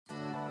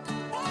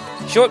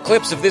Short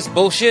clips of this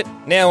bullshit,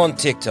 now on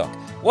TikTok.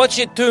 Watch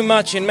it too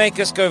much and make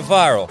us go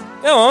viral.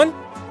 Go on,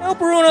 help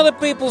ruin other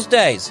people's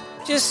days.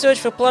 Just search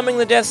for Plumbing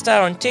the Death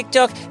Star on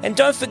TikTok, and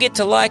don't forget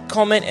to like,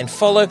 comment, and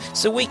follow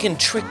so we can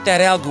trick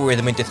that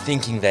algorithm into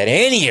thinking that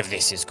any of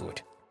this is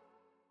good.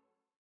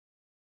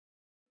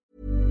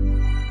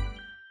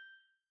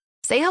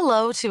 Say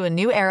hello to a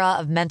new era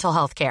of mental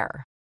health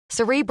care.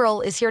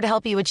 Cerebral is here to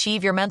help you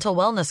achieve your mental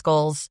wellness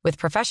goals with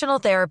professional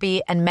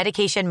therapy and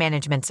medication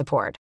management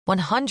support.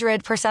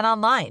 100%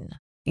 online.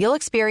 You'll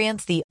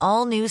experience the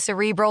all-new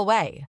Cerebral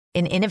Way,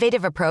 an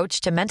innovative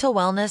approach to mental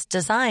wellness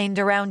designed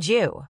around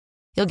you.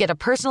 You'll get a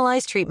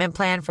personalized treatment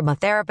plan from a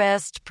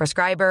therapist,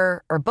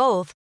 prescriber, or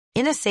both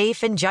in a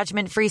safe and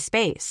judgment-free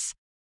space.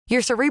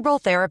 Your Cerebral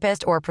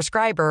therapist or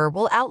prescriber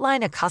will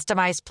outline a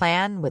customized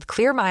plan with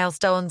clear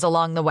milestones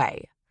along the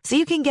way, so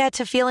you can get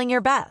to feeling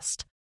your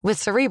best. With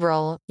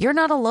Cerebral, you're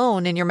not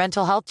alone in your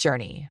mental health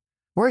journey.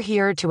 We're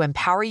here to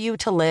empower you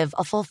to live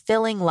a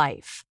fulfilling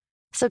life.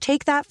 So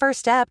take that first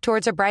step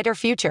towards a brighter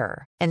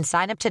future and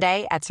sign up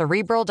today at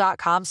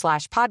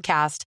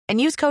Cerebral.com/podcast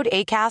and use code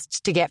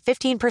ACAST to get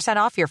 15%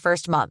 off your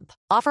first month.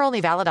 Offer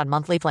only valid on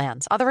monthly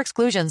plans. Other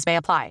exclusions may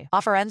apply.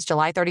 Offer ends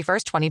July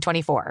 31st,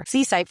 2024.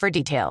 See site for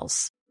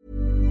details.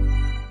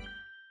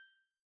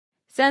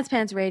 Sans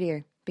Pants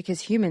Radio, because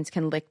humans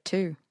can lick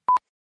too.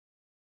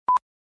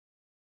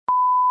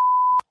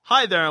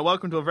 Hi there, and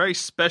welcome to a very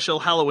special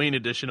Halloween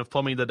edition of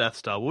Plumbing the Death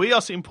Star, where we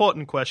ask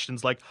important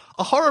questions like,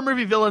 are horror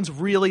movie villains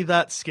really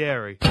that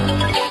scary?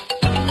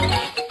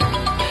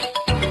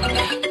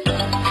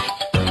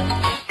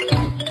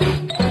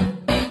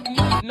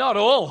 Not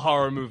all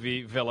horror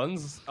movie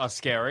villains are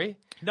scary.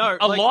 No,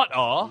 A lot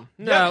are.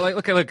 No, like,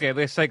 okay,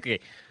 let's say,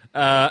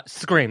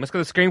 Scream. Let's go to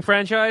the Scream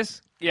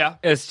franchise. Yeah.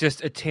 It's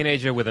just a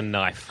teenager with a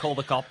knife. Call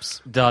the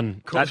cops.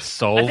 Done. That's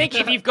solved. I think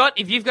if you've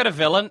got a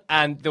villain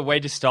and the way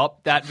to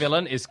stop that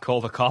villain is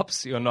call the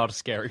cops, you're not a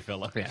scary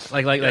villain. Yeah.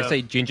 Like let's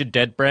say Ginger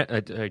Dead Brand.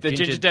 The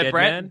Ginger Dead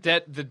Brand?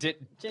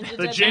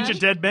 The Ginger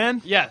Dead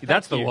Man? Yeah.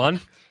 That's the one.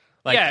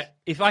 Like, Yeah.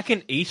 if I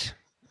can eat...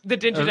 The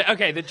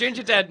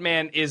Ginger Dead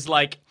Man is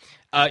like...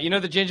 you know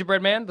the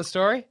Gingerbread Man, the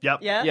story? Yep.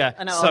 Yeah,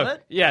 I know of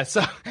it. Yeah,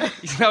 so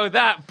you know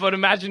that, but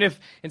imagine if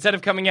instead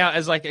of coming out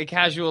as like a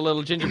casual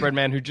little gingerbread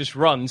man who just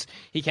runs,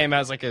 he came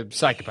out as like a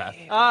psychopath.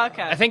 Oh,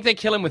 okay. I think they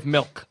kill him with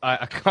milk.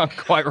 I can't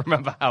quite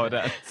remember how it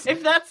ends.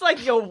 If that's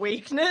like your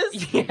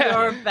weakness, Yeah.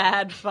 you're a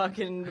bad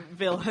fucking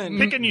villain.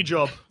 Pick a new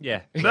job.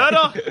 Yeah.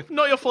 Murder?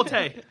 Not your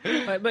forte.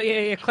 But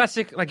yeah,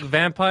 classic like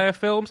vampire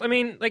films. I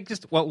mean, like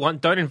just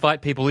don't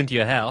invite people into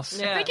your house.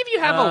 Yeah. I think if you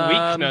have a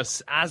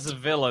weakness as a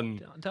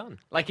villain, Done.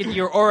 like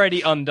you're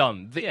already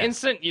undone. The Yeah.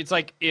 instant it's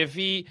like if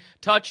he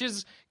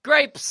touches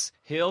grapes,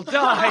 he'll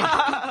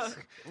die.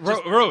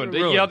 Ruined.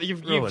 ruined.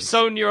 You've Ruined.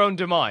 sown your own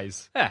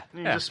demise. Yeah.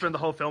 You just spend the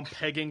whole film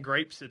pegging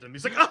grapes at him.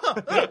 He's like,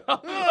 oh!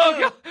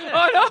 Oh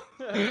no!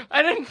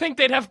 I didn't think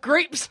they'd have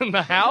grapes in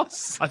the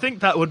house. I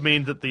think that would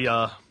mean that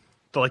the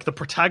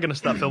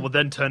protagonist of that film would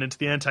then turn into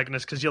the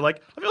antagonist, because you're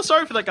like, I feel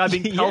sorry for that guy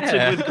being pelted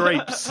Yeah. with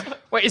grapes.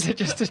 Wait, is it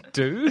just a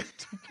dude?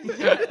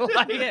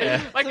 like,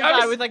 Yeah. like Some I guy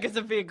was, with like a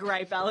severe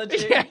grape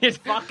allergy. yeah, it's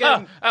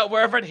fucking.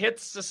 wherever it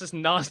hits, just this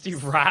nasty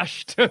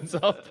rash turns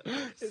up.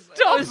 I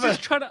Stop was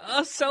just trying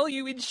to sell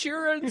you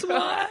insurance.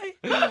 Why?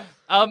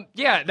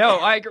 Yeah, no,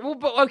 I agree. Well,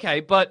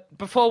 but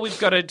before we've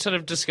got to sort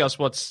of discuss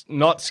what's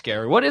not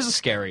scary, what is a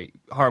scary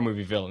horror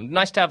movie villain?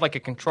 Nice to have like a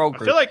control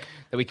group feel like-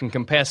 that we can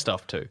compare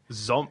stuff to.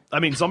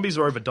 Zombies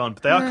are overdone,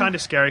 but they are kind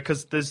of scary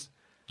because there's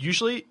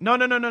usually no.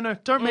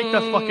 Don't make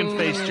that fucking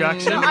face,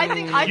 Jackson. No,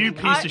 I you think,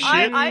 piece of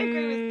shit. I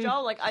agree with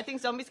Joel. Like, I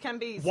think zombies can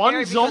be scary One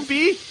because-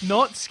 zombie,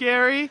 not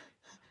scary.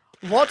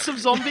 Lots of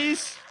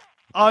zombies.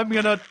 I'm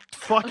gonna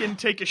fucking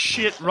take a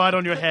shit right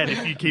on your head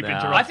if you keep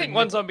interrupting. I think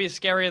one zombie is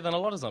scarier than a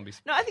lot of zombies.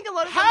 No, I think a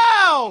lot of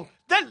How?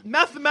 That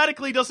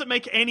mathematically doesn't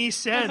make any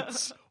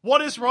sense.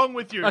 What is wrong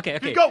with you? Okay.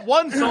 You've got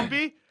one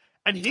zombie,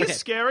 and he's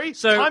scary.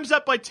 So- times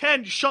that by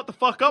 10. Shut the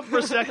fuck up for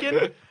a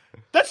second.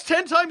 That's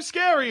 10 times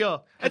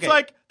scarier. It's Okay.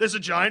 like, there's a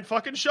giant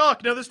fucking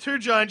shark. No, there's 2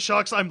 giant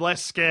sharks. I'm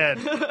less scared.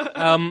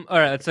 All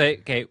right, let's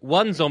say,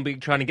 one zombie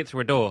trying to get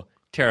through a door,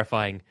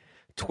 terrifying.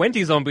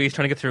 20 zombies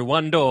trying to get through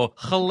one door,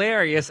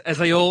 hilarious as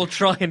they all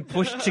try and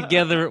push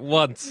together at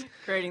once.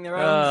 creating their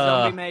own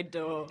zombie-made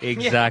door.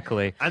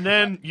 Exactly. And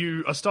then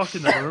you are stuck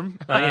in the room.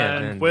 Oh, yeah,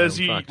 and then where's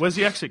I'm the fucked. where's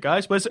the exit,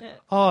 guys? Where's it?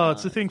 Oh,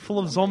 it's a thing full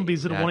of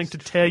zombies that are wanting to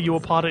tear you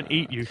apart and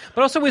eat you.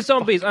 But also with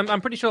zombies, I'm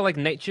pretty sure like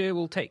nature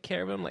will take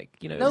care of them, like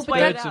They'll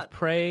wait it birds out. of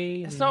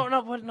prey. It's and-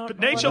 not But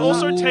nature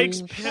also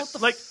takes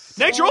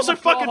nature also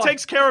fucking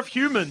takes care of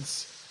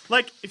humans.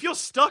 Like, if you're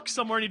stuck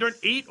somewhere and you don't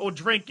eat or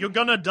drink, you're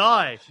gonna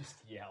die.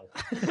 yell.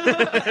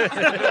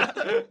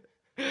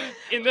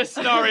 In this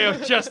scenario,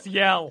 just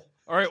yell,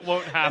 or it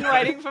won't happen. I'm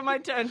waiting for my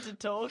turn to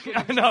talk.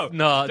 No,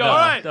 No, All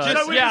right, no,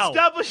 so we've yell.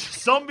 established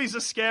zombies are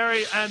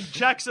scary and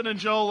Jackson and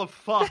Joel are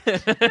fucked.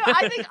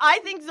 I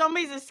think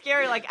zombies are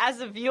scary, like,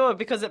 as a viewer,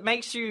 because it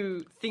makes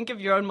you think of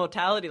your own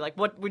mortality. Like,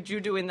 what would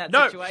you do in that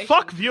No, situation?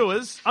 fuck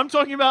viewers. I'm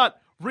talking about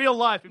real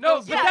life. It No,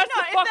 feels but like- that's the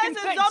if fucking there's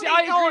a thing. zombie See, I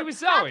agree horde with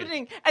Zoe.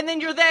 happening, and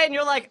then you're there and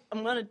you're like,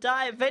 I'm gonna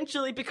die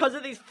eventually because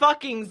of these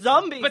fucking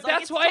zombies. But Like,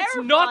 that's it's why it's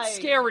not terrifying.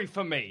 scary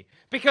for me.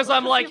 Because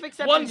I'm like, you've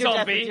accepted one your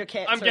death with zombie, your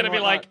cancer I'm going to and be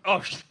like,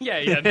 whatnot. oh,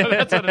 yeah. No,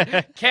 that's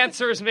what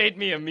cancer has made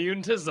me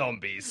immune to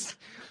zombies.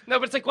 No,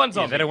 but it's like one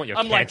zombie. they don't want your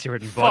I'm like,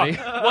 cancer-ridden fuck,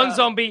 body. one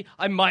zombie,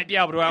 I might be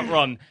able to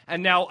outrun.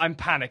 And now I'm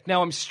panicked.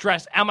 Now I'm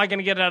stressed. Am I going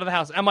to get out of the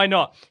house? Am I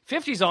not?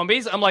 50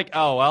 zombies, I'm like,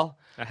 oh, well.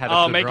 I had a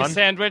I'll good make a run.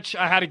 sandwich.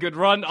 I had a good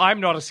run.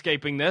 I'm not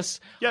escaping this.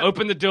 Yeah.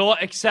 Open the door,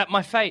 accept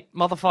my fate,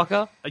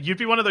 motherfucker. You'd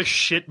be one of those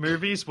shit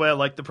movies where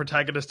like the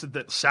protagonist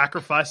that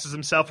sacrifices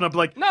himself, and I'd be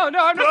like, No, I'm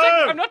not.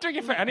 No! I'm not doing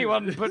it for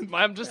anyone. But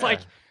I'm just like,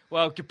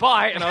 well,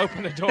 goodbye, and I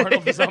open the door, and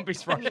all the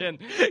zombies rush in,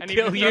 and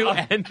Kill even you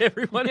though- and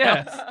everyone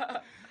else. yeah.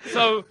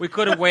 So We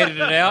could have waited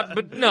it out,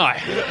 but no.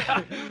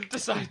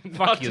 decide Fuck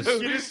not you. to.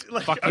 you just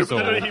like Fuck you open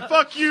the all. door,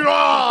 fuck you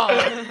all.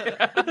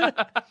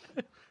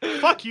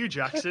 Fuck you,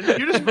 Jackson.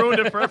 You just ruined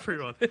it for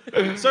everyone.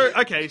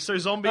 So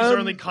zombies are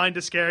only kind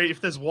of scary.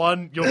 If there's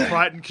one, you're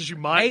frightened because you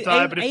might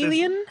die. But if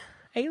there's-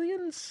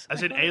 Aliens?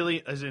 as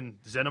in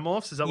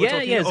xenomorphs, is that what we're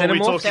talking Yeah, about? Or are we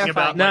xenomorphs. talking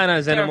about? No, like- no,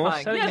 xenomorphs. Terrifying.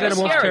 I think Yeah, they're xenomorphs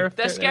scary. terrif-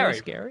 They're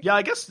scary. Yeah,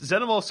 I guess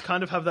xenomorphs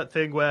kind of have that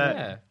thing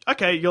where,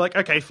 okay, you're like,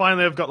 okay,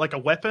 finally I've got like a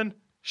weapon.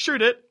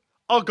 Shoot it.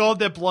 Oh god,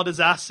 their blood is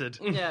acid.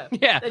 Yeah.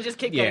 Yeah. They just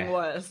keep Yeah. getting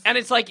worse. And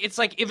it's like if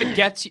it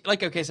gets you,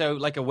 like, okay, so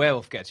like a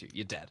werewolf gets you,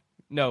 you're dead.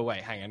 No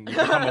way, hang on, you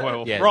become a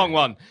werewolf. Yeah. Wrong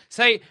one.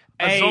 Say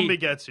A zombie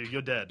gets you,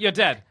 you're dead. you're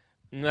dead.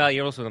 No,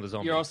 you're also not a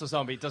zombie. You're also a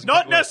zombie. It doesn't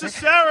Not quite work.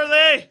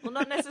 necessarily! Well,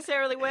 not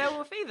necessarily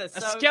werewolf either. A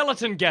So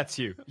skeleton gets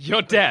you.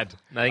 You're dead.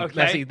 I think okay?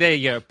 that's there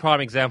you go.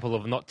 Prime example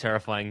of not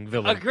terrifying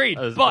villain. Agreed.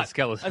 A But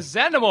skeleton. a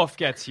xenomorph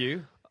gets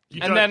you, and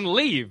don't- then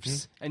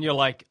leaves, and you're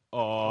like,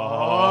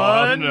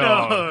 Oh, no.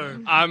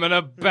 no. I'm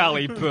gonna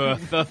belly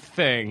birth a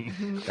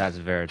thing. That's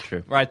very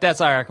true. Right, that's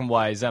I reckon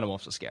why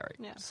xenomorphs are scary.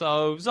 Yeah.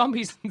 So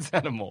zombies and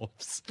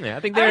xenomorphs. Yeah, I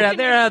think I they're reckon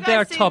they're you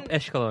they're guys top seen-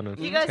 echelon of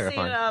you guys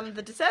terrifying. seen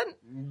The Descent?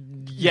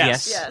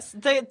 Yes. Yes.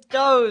 They're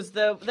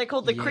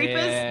called the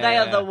creepers. They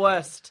are the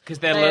worst. Because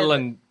they're little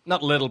and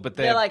not little, but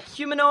They're like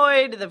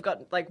humanoid. They've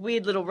got like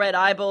weird little red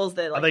eyeballs.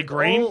 They're like they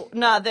green?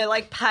 No, they're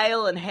like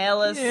pale and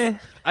hairless.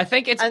 I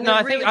think it's And no. they're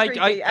I think really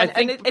creepy. I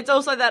think and it's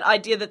also that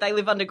idea that they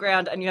live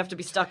underground and you have to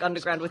be stuck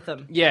underground with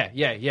them. yeah.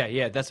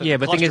 That's what Yeah,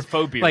 but the thing is,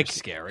 claustrophobia like, is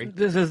scary.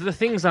 The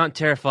things aren't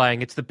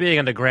terrifying. It's the being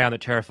underground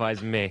that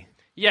terrifies me.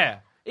 Yeah.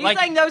 Are you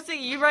saying those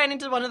things? You ran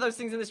into one of those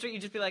things in the street,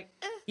 you'd just be like,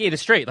 eh. Yeah, the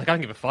street. Like I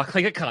don't give a fuck.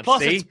 Like I can't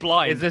Plus, see. it's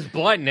blind. It's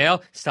blind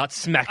now. Start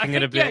smacking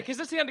it a bit. Yeah, because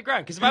it's the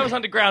underground. Because if I was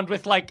underground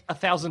with like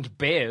 1,000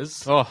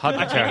 bears, Oh, I'd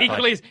be terrified.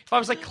 equally, if I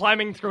was like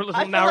climbing through a I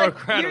little feel narrow like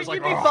ground, I was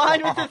you'd like, be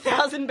fine with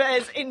 1,000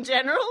 bears in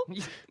general.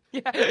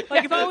 yeah,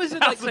 Like if I was in,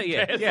 like, say,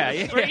 yeah, bears yeah, in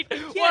the yeah. street,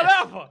 Yeah.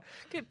 whatever.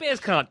 Bears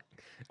can't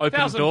open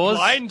 1,000 doors.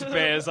 blind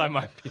bears, I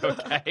might be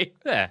okay.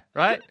 Yeah,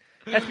 right.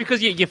 That's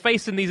because you're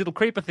facing these little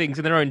creeper things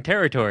in their own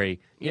territory.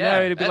 You Yeah,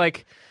 know, it'd be that-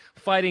 like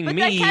fighting But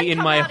they can me in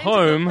come my out into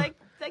home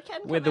they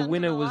can where come the out into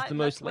winner was light. the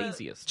most That's where-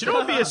 laziest. Do you know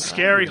what would be a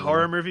scary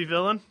horror movie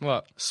villain?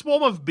 What?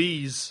 Swarm of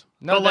bees.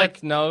 No, but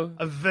like no.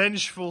 a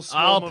vengeful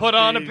swarm I'll of put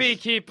on a bees.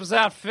 beekeeper's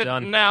outfit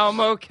Done. and now I'm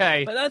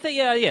okay. But I think,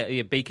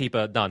 yeah,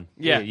 beekeeper done.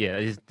 Yeah.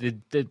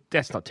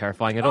 That's not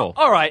terrifying at all.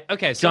 All right,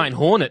 okay. So Giant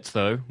hornets,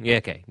 though. Yeah,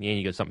 okay. Yeah,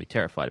 you got something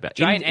terrified about.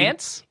 Giant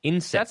ants?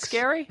 Insects. That's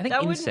scary? I think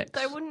They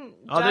insects. wouldn't.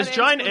 Oh, there's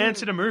giant wouldn't-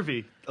 ants in a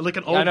movie. Like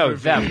an old I know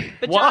movie. them.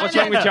 But What's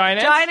wrong with giant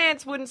ants? Giant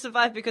ants wouldn't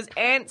survive because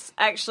ants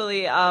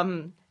actually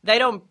they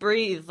don't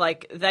breathe.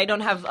 Like they don't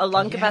have a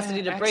lung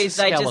capacity to breathe.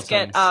 They just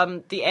get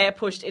exoskeletons. the air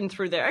pushed in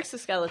through their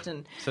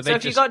exoskeleton. So So, they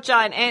if you just got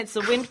giant ants, the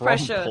wind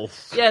pressure,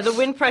 crumple. the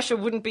wind pressure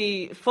wouldn't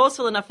be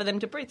forceful enough for them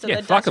to breathe. So Yeah,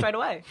 they'd die fuck 'em. straight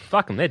away.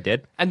 Fuck them, they're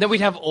dead. And then we'd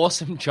have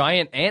awesome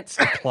giant ants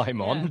to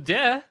climb on.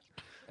 Yeah.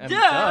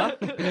 Yeah.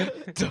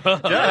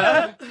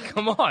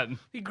 Come on.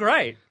 Be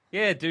great.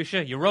 Yeah,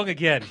 Dusha, you're wrong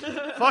again.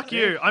 Fuck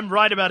you. I'm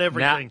right about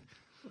everything.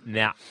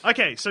 Nah.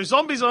 Okay, so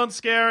zombies aren't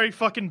scary,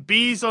 fucking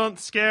bees aren't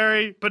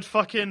scary, but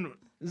fucking...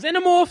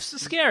 Xenomorphs are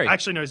scary.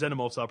 Actually, no,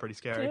 xenomorphs are pretty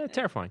scary. Yeah,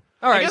 terrifying.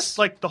 All I right. guess,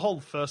 like, the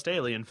whole first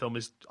Alien film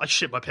is... I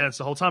shit my pants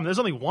the whole time. There's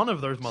only one of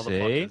those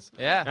motherfuckers.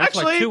 Yeah. That's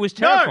why Actually, 2 was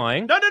no.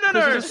 terrifying. No. 'cause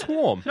there's a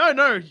swarm.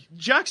 No,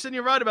 Jackson,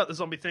 you're right about the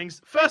zombie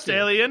things. First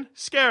Alien,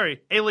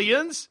 scary.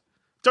 Aliens,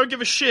 don't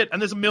give a shit,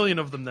 and there's a million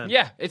of them then.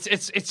 Yeah, it's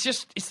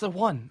the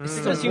one. It's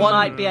the Because you one.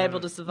 might be able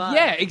to survive.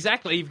 Yeah,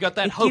 exactly. You've got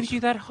that It hope. gives you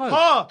that hope.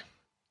 Oh!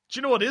 Do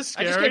you know what is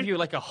I scary? just gave you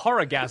like a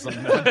horrorgasm.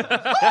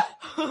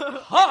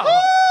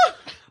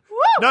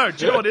 No,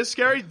 do you know what is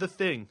scary? The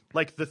Thing.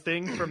 Like The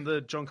Thing from the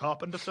John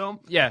Carpenter film.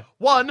 Yeah.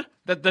 One,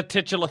 The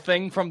titular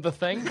thing from the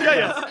thing.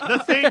 yeah. The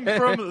Thing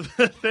from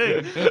The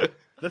Thing.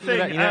 The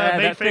Thing, You know that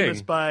made famous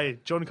thing. by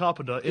John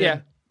Carpenter in Yeah.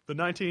 the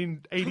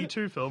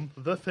 1982 film,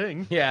 The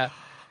Thing. Yeah.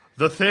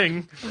 The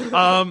Thing.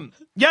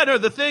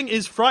 The Thing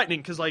is frightening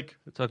because, like,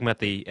 We're talking about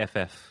the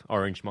FF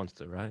orange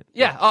monster, right?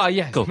 Yeah. Oh,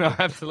 yeah. Cool. No,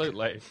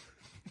 absolutely.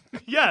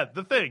 yeah,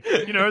 The Thing.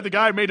 You know, the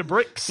guy made of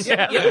bricks.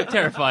 Yeah,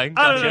 terrifying.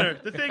 I don't Gotcha. know.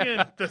 The Thing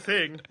in The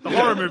Thing, the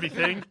horror movie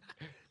Thing.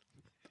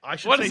 I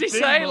should What say does he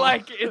thing say? more.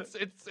 Like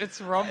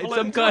it's rumbling.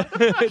 Some kind.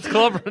 It's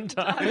clobbering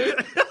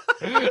time.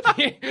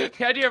 the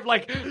idea of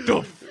like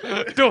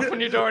doof when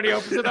your door and he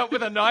opens it up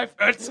with a knife.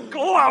 It's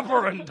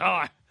clobbering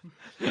time.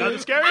 No,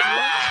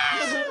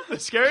 the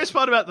scariest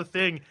part about the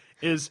Thing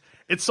is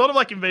it's sort of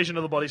like Invasion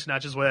of the Body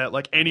Snatchers, where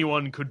like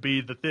anyone could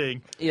be the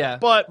Thing. Yeah.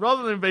 But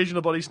rather than Invasion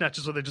of the Body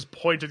Snatchers, where they just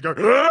point and go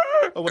 "Arr!"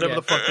 or whatever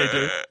the fuck they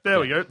do. There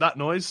we go. That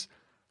noise.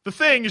 The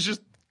Thing is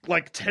just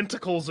like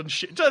tentacles and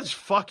shit. Just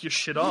fuck your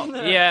shit up.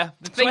 Yeah,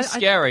 the Thing's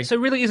scary. So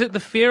really, is it the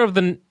fear of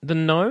the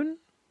known?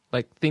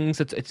 Like things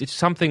that it's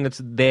something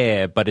that's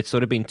there, but it's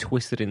sort of been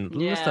twisted in.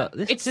 Yeah.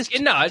 It's just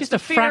the a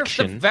fear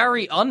fraction. of the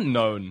very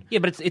unknown. Yeah,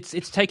 but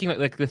it's taking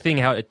like the thing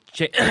how it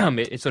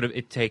sort of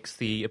it takes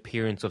the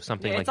appearance of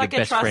something It's like like your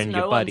a best trust friend, no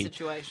your one buddy.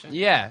 situation.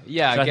 Yeah,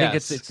 So I think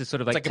guess. it's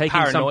sort of It's like a taking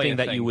paranoia something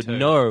that you thing, would too.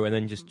 know and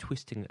then just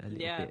twisting it a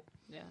little Yeah. bit.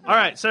 Yeah. All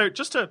right, so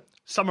just to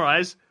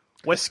summarize,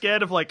 we're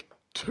scared of like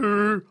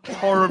 2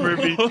 horror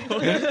movie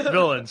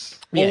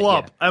villains all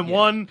up, and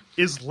one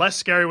is less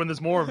scary when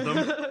there's more of them,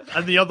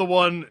 and the other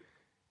one.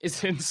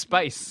 It's in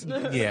space.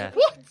 Yeah.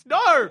 What?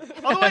 No!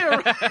 Other way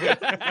around.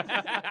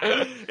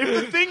 If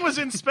the Thing was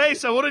in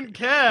space, I wouldn't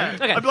care.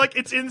 I'd be like,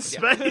 it's in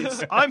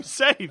space. I'm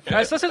safe. All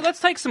right, so let's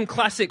take some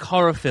classic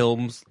horror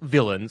films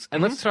villains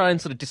and let's try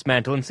and sort of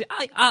dismantle and see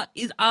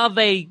are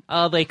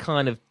they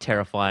kind of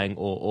terrifying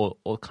or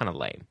kind of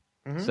lame?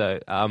 So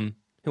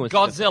who wants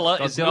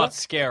Godzilla is not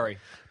scary.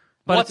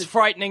 But What's it's-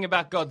 frightening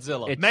about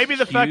Godzilla? It's Maybe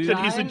the fact that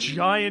huge. he's a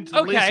giant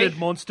Okay. lizard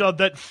monster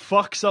that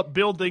fucks up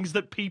buildings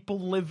that people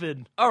live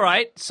in. All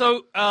right,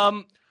 so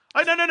Oh,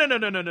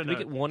 no. we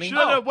get warning?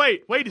 No,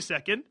 wait a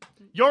second.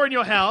 You're in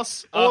your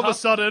house, all of a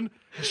sudden,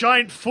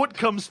 giant foot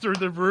comes through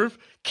the roof,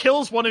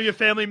 kills one of your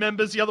family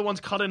members, the other one's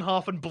cut in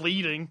half and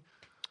bleeding.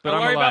 But don't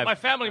I'm worry alive. about my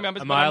family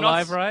members. Am but I I'm not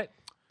alive, right?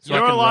 So I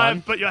You're can alive,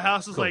 run? but your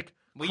house is like.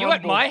 Were you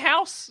at my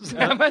house?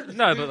 No,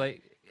 but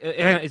like,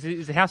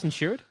 is the house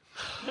insured?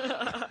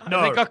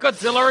 No. They got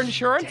Godzilla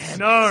insurance?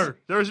 No,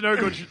 there is no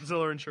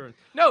Godzilla insurance.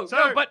 No,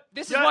 but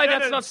this is why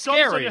that's not Stops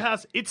on scary. your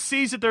house. It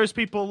sees that there's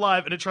people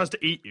alive and it tries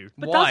to eat you.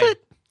 Why? does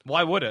it?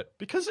 Why would it?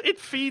 Because it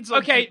feeds on.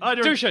 Okay, I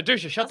don't-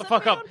 Dusha, shut the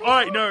fuck up. All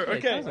right, no,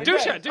 okay.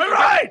 Dusha, All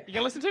right. you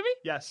can listen to me?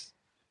 Yes.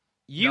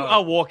 You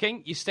are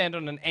walking, you stand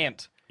on an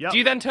ant. Yep. Do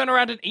you then turn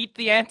around and eat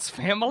the ant's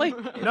family?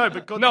 No,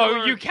 but Godzilla.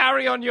 No, you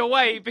carry on your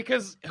way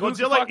because who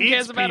Godzilla fucking eats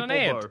cares about people, an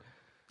ant? though.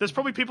 There's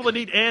probably people that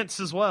eat ants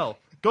as well.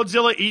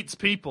 Godzilla eats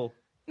people.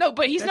 No,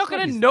 but he's not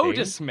going to his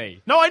notice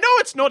me. No, I know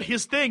it's not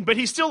his thing, but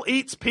he still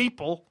eats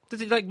people. Does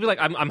he like be like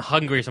I'm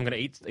hungry, so I'm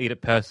going to eat a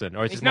person,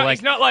 or is it not- more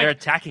he's not like- they're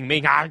attacking me?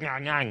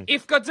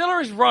 If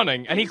Godzilla is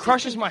running and he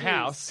crushes my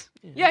house,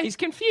 yeah, he's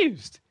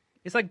confused.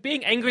 It's like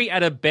being angry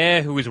at a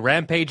bear who is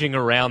rampaging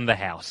around the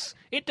house.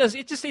 It's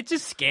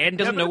just scared and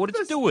doesn't but know if what it's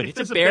there's- doing. if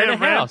It's a there's a bear in a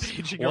bear house.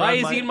 rampaging Why around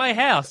is my- he in my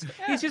house?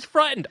 He's just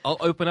frightened. I'll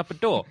open up a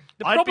door.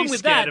 The I'd problem be with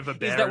scared that of a is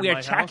bear that we in are my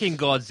attacking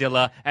house.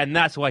 Godzilla, and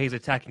that's why he's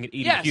attacking and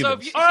eating Yeah, so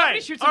humans. if All somebody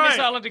right, shoots all a right.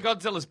 missile into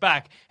Godzilla's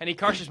back and he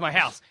crushes my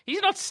house,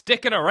 he's not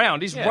sticking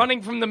around. He's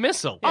running from the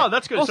missile. Oh,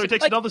 that's good. Also, so he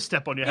takes like, another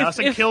step on your if- house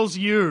and if- kills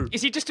you.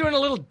 Is he just doing a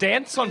little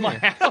dance on my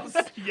house?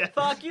 Yeah.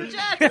 Fuck you,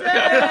 Jackson!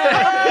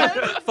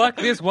 Fuck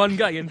this one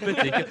guy in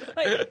particular.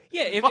 Like,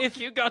 yeah, if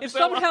you, Godzilla. if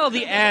somehow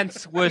the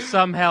ants were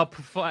somehow,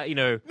 No,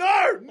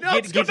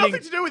 it's got giving-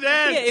 nothing to do with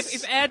ants. yeah,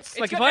 if ants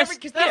like if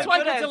Because that's why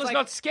but it's Godzilla's like-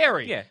 not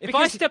scary. Yeah, if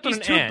because I stepped on he's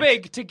an too ant-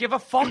 big to give a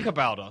fuck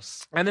about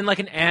us. and then like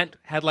an ant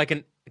had like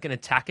an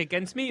attack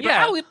against me,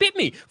 Yeah. oh, it bit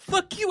me.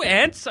 Fuck you,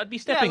 ants! I'd be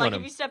Yeah, stepping like on if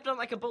him. you stepped on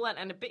like a bullet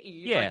and it bit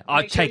you, Yeah, like,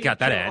 I'd make sure take you out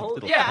that kill the ant. whole-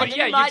 Little- Yeah, but and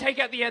yeah, you might- you take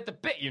out the ant that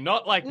bit you,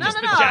 not like No, just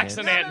no, the no.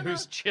 Jackson No, ant no, no.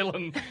 who's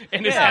chilling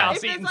in his Yeah, house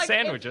if there's eating like-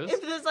 sandwiches.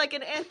 If there's like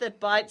an ant that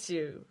bites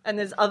you and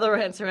there's other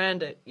ants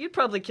around it, you'd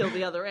probably kill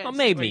the other ants. Oh,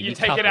 maybe you a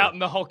take it couple. out in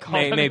the whole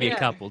colony. Maybe Yeah. a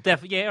couple.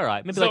 Definitely, yeah, all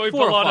right. Maybe Zoe like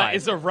 4 or Bellata 5.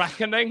 is a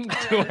reckoning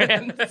to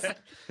ants.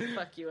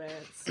 Fuck you,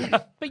 ants.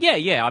 But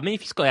yeah. I mean,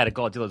 if you just got out of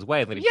Godzilla's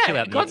way and let him chill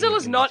Yeah, out.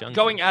 Godzilla's in the not jungle.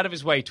 going out of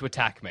his way to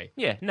attack me.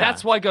 Yeah, nah.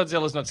 That's why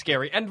Godzilla's not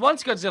scary. And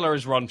once Godzilla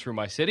has run through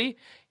my city,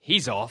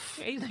 he's off.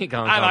 He's not gonna And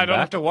come I don't back.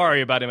 have to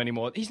worry about him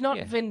anymore. He's not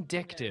Yeah.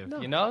 vindictive,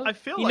 you know? I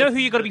feel You like know who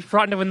you got to be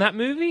frightened of in that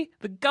movie?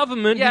 The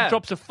government Yeah. who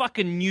drops a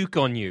fucking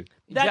nuke on you.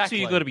 That's Exactly.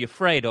 who you got to be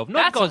afraid of,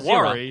 not That's a Godzilla.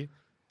 worry.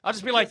 I'll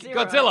just be like,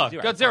 Godzilla.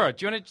 Godzilla,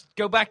 do you want to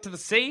go back to the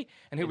sea?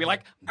 And he'll be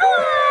like,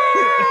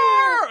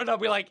 "Arr!" And I'll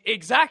be like,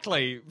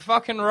 exactly,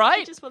 fucking He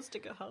right. just wants to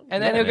go home.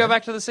 And then he'll go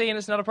back to the sea and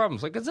it's not a problem.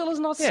 So Godzilla's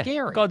not Yeah,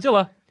 scary.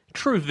 Godzilla,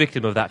 true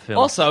victim of that film.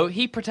 Also,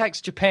 he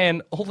protects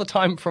Japan all the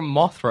time from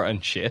Mothra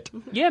and shit.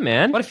 yeah,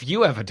 man. What have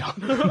you ever done?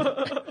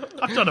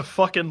 I've done a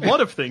fucking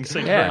lot of things.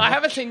 Thank you very I much.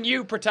 haven't seen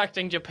you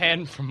protecting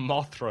Japan from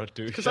Mothra,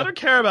 dude. Because I don't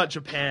care about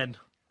Japan.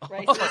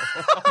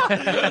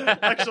 Racist.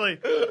 Actually,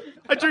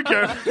 I do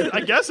care. I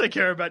guess I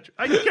care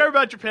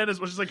about Japan as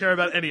much as I care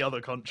about any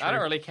other country. I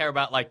don't really care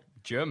about, like,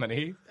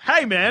 Germany.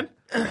 Hey, man.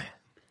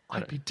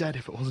 I'd be dead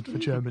if it wasn't for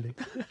Germany.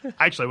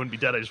 Actually, I wouldn't be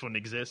dead. I just wouldn't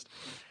exist.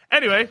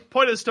 Anyway,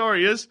 point of the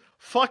story is,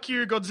 fuck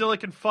you, Godzilla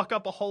can fuck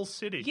up a whole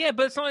city. Yeah,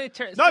 but it's not.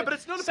 No, but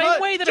it's not a same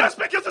way that just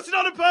because it's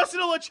not a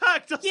personal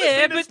attack doesn't yeah,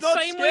 mean but it's not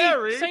same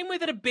scary. way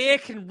that a bear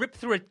can rip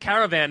through a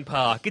caravan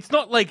park. It's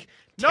not like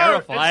No,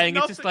 terrifying.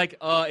 it's It's just like,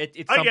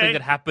 it's something Okay.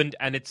 that happened,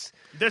 and it's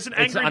There's an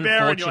it's angry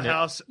bear in your unfortunate.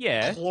 house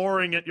Yeah.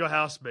 clawing at your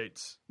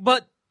housemates.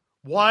 But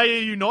Why are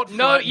you not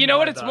No, frightened you know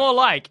what by it's that? more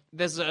like?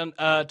 There's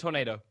a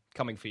tornado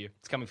coming for you.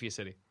 It's coming for your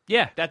city.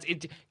 yeah, That's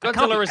it. I can't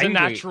Godzilla be is a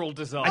angry. natural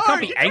disaster. I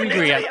can't be you don't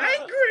angry need at- to be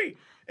angry.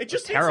 It just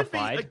needs to be,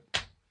 terrified. like,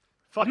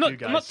 fuck I'm not, you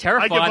guys. I'm not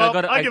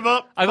terrified. I give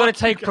up. I got to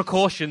Fuck you take guys.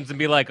 precautions and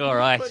be like, all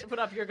right, Put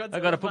up your Godzilla I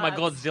got to put my vibes.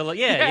 Godzilla.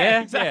 Yeah,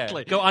 Yeah,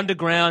 exactly. Go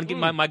underground, get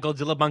my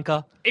Godzilla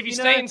bunker. If you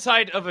stay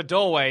inside of a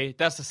doorway,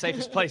 that's the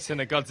safest place in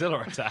a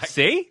Godzilla attack.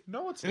 See,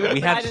 No, it's not.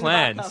 we have Hide in the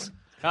plans. bathtub.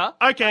 Huh?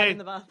 Okay. In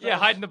the bathtub. Yeah,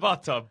 hide in the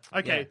bathtub.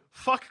 Okay,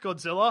 fuck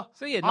Godzilla.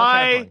 So, yeah, not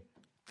terrifying.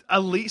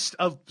 at least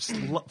a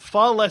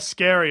far less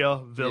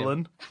scarier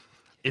villain,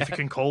 if you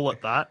can call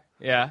it that,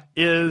 Yeah.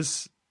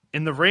 is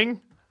in The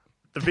Ring,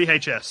 the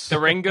VHS. The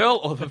Ring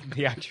Girl or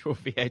the actual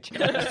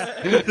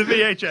VHS? The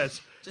VHS.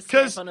 Just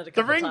Because step on it a the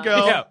couple Ring times.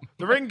 Girl, Yeah.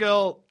 the Ring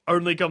Girl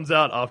only comes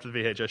out after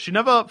the VHS. She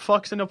never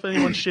fucks up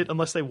anyone's shit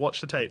unless they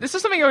watch the tape. This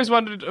is something I always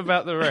wondered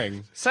about The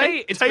Ring. Say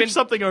it's Tape been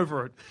something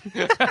over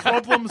it.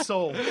 Problem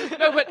solved.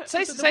 no, but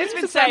say it's been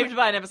Saved saved.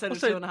 by an episode of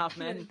Two and a Half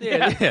Men.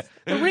 Yeah.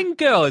 The Ring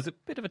Girl is a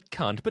bit of a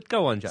cunt, but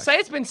go on, Jack. Say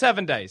it's been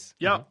 7 days.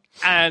 Yep.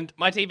 And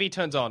my TV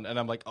turns on, and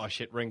I'm like, oh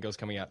shit, Ring Girl's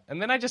coming out.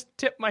 And then I just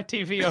tip my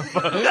TV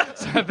over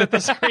so that the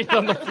screen's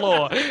on the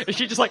floor. And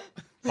she just like,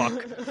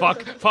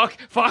 fuck.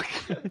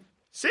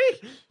 See?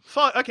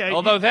 Fuck. Okay.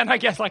 Although then I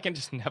guess I can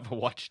just never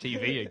watch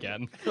TV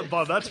again.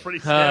 Well, that's pretty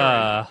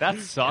scary. That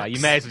sucks. you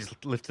may as well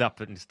just lift it up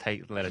and just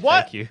let it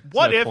What? take you. There's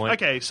What no if? point.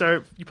 Okay,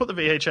 so you put the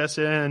VHS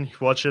in, you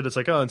watch it. It's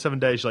like, oh, in 7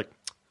 days, you're like,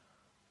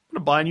 I'm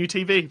gonna buy a new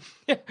TV.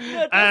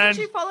 Doesn't And-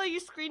 she follow you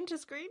screen to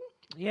screen?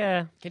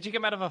 Yeah. Can you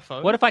come out of her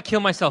phone? What if I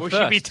kill myself Will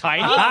first? she be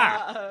tiny?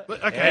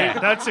 But, okay,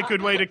 that's a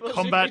good way to Will she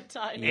combat be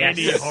tiny?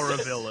 any Yes. horror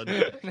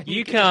villain.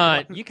 You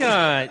can't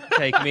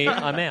take me.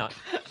 I'm out.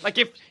 Like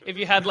if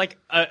you had like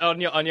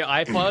on your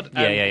iPod,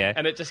 and, Yeah.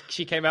 and it just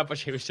she came out, but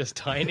she was just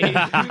tiny,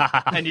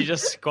 and you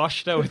just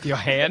squashed her with your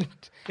hand.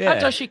 Yeah. How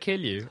does she kill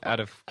you?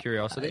 Out of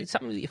curiosity. It's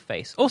something with your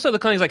face. Also, the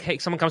kind of like, hey,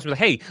 someone comes to me like,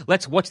 hey,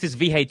 let's watch this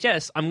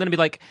VHS. I'm going to be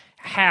like,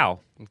 how?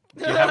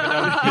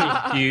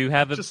 Do you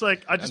have a? Just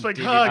like, I just like,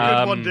 DVD.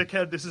 good one,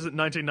 dickhead. This isn't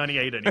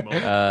 1998 anymore.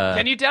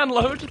 Can you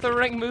download the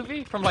Ring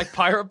movie from like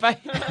Pirate Bay?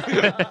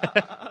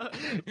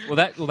 Will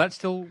that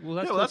still will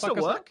that fuck still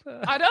us work?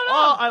 up? I don't know.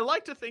 Oh, I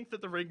like to think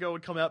that the Ringo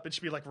would come out, but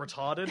she'd be like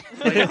retarded.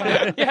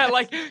 Yeah,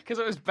 like because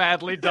it was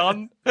badly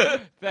done.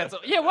 That's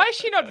yeah. Why is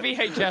she not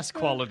VHS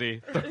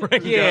quality? The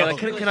Ring Yeah,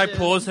 Girl. like, can I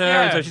pause her?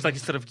 Yeah. And so she's like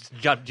sort of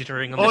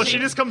jittering on Or the she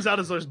just comes out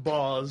as those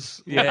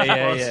bars.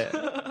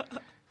 yeah.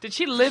 Did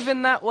she live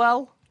in that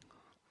well?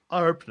 I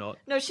hope not.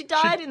 No, she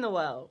died in the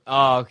well.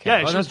 Oh, okay.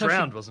 Yeah, Oh, she no, was so she-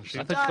 drowned, wasn't she?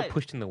 I thought she got Died.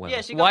 pushed in the well.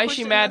 Yeah, she got Why is pushed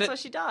she in, mad that's at why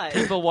she died.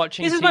 People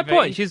watching This is TV. my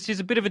point. She's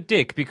a bit of a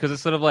dick because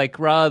it's sort of like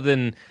rather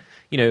than,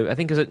 I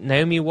think is it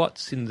Naomi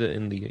Watts in the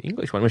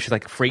English one where she's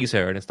like frees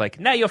her and it's like,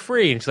 now you're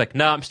free, and she's like,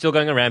 no, I'm still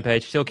going on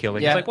rampage, still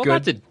killing. Yeah, It's like, well, good.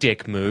 that's a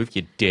dick move,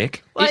 you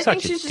dick. Well, You're I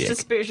think such she's a just dick. a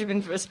spirit. She's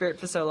been a spirit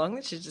for so long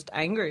that she's just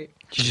angry.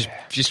 She's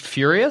just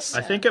furious.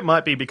 I think it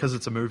might be because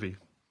it's a movie.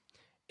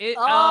 It,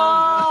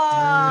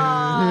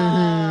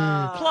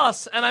 Oh!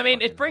 plus, and I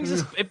mean, it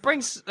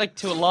brings like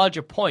to a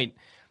larger point.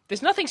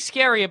 There's nothing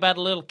scary about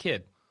a little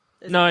kid.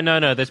 No,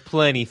 there's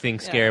plenty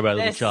things scary about a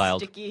They're little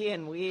child. sticky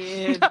and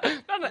weird. Not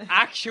an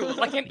actual,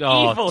 like an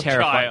Oh, evil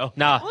terrifying. child.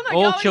 Nah, Well, no,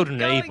 all going-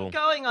 children are going- evil.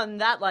 Going on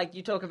that, like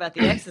you talk about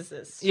The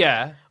Exorcist,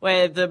 Yeah.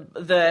 where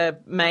the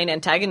main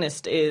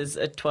antagonist is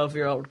a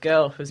 12-year-old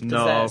girl who's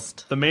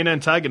possessed. No, the main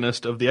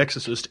antagonist of The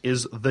Exorcist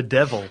is the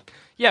devil.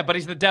 Yeah, but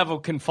he's the devil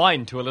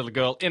confined to a little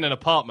girl in an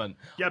apartment.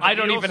 Yeah, but I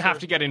don't he even also- have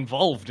to get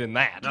involved in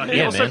that. He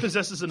Yeah, also man.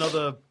 possesses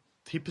another.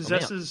 He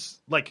possesses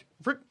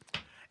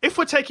if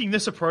we're taking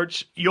this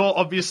approach, you're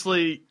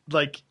obviously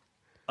like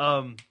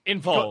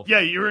Involved. yeah,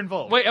 you're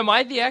involved. Wait, am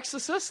I the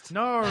exorcist?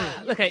 No.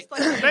 Okay,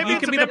 Maybe you it's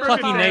can a be the member of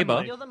plucky the family.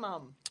 neighbor. You're the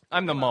mum.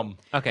 I'm the mum.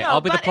 Okay, No,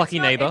 I'll be the but plucky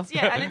it's not- neighbor.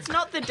 Yeah, and it's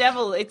not the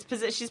devil. It's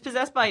she's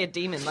possessed by a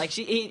demon. Like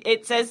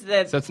it says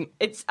that So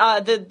it's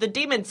the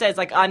demon says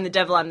like I'm the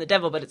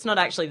devil, but it's not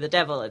actually the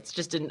devil. It's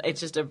just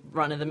a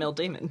run of the mill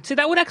demon. See,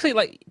 that would actually,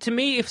 like, to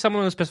me, if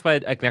someone was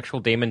specified like an actual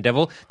demon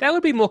devil, that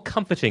would be more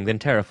comforting than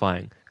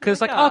terrifying. Because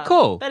it's like, oh,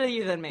 cool. Better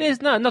you than me.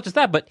 There's not just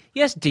that, but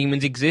yes,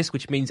 demons exist,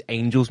 which means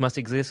angels must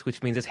exist,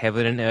 which means there's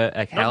heaven and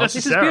hell. This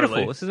is necessarily.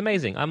 beautiful. This is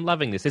amazing. I'm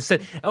loving this. It's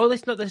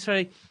it's not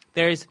necessarily.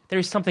 There is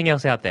something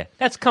else out there.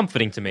 That's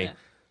comforting to me.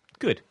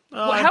 Good.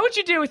 Well, how would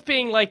you deal with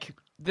being like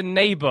the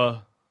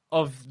neighbor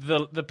of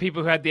the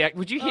people who had the act?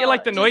 Would you hear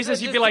like the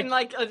noises? You'd be like,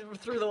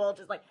 through the wall,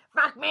 just like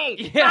fuck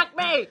me, Yeah. fuck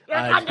me, you're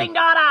a hunting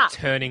daughter.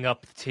 Turning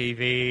up the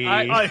TV.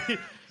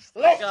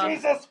 Let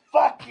Jesus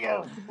fuck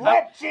you.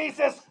 Let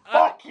Jesus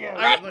fuck you.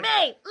 Let me.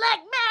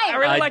 I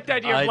really like the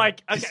idea of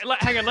like, okay,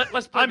 hang on,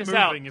 let's play I'm this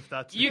out. moving if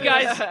that's You the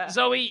case. guys,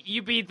 Zoe,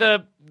 you be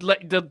the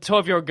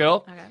 12-year-old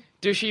girl. Okay.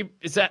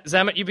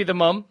 Zamet, you be the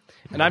mum,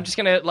 and I'm just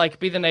gonna like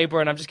be the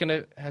neighbor, and I'm just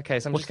gonna. Okay,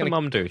 so I'm What's just the gonna.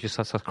 mum do? Just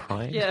starts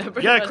crying? Yeah,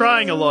 pretty Yeah, much.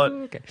 crying a lot.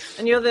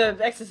 And you're the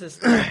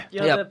exorcist.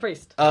 You're Yep. the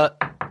priest.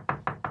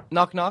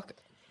 Knock knock.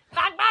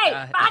 Fuck me.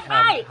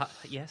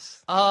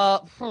 Yes.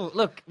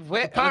 Look,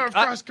 Power of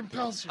Christ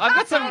compels you. I've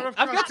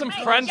got some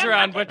friends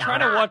around. We're trying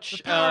to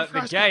watch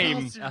the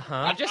game.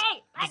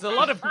 There's a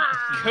lot of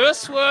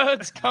curse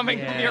words coming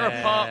from your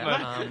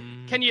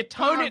apartment. Can you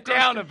tone it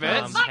down a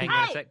bit? Hang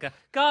on a sec.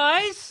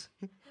 Guys!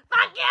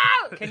 Fuck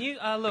you! Can you,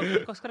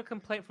 look, I've got a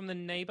complaint from the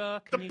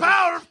neighbour. The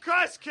power of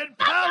Christ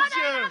compels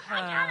you!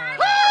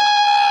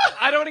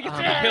 I don't want to get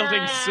to the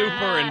building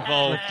super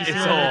involved. It's It's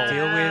all all to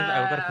deal with.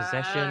 I've got a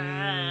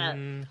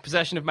possession.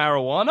 possession of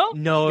marijuana?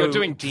 No, You're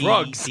doing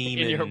drugs in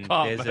demon. your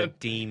apartment. There's a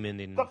demon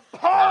in.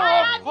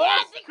 Power of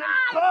Christ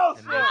compels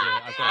And you!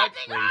 I've got a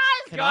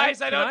priest.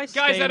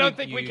 Guys, I don't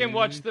think we can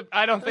watch the.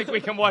 I don't think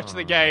we can watch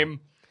the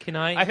game. Can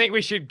I? I think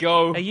we should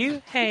go. Are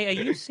you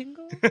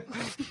single?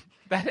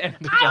 That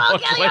ended I will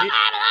kill your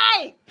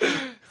oddly.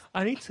 family!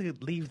 I need to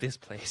leave this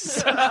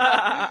place.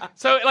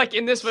 So, like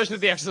in this version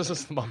of The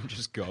Exorcist, the mom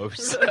just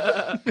goes.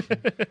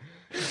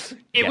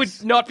 It would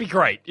not be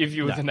great if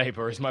you were the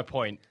neighbor. Is my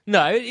point.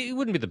 No, it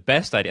wouldn't be the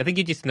best idea. I think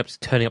you just end up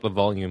turning up the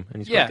volume,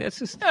 and Yeah, it's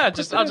just, I'll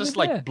just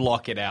like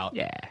block it out.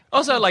 Yeah.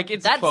 Also, like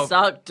it's That 12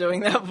 sucked doing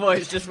that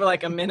voice just for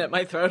like a minute.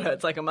 My throat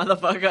hurts like a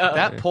motherfucker.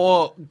 That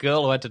poor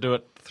girl who had to do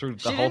it through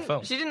the she whole didn't,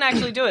 film. She didn't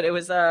actually do it. It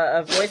was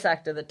a voice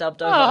actor that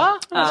dubbed over.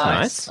 That's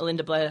nice.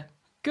 Linda Blair.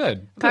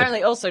 Good.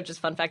 Apparently, also, just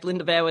fun fact,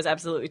 Linda Blair was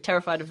absolutely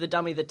terrified of the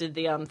dummy that did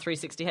the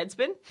 360 head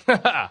spin.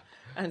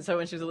 And so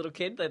when she was a little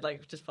kid, they'd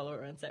like just follow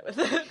her around set with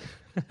it.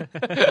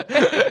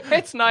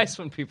 It's nice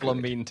when people are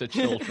mean to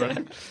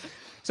children.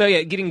 So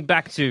yeah, getting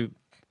back to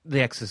the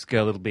Exorcist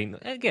girl little being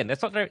again,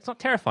 it's not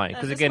terrifying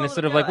because That's a again, small it's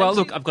sort little of like, girl, well, and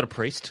look, she- I've got a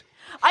priest.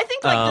 I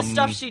think like the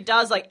stuff she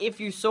does, like if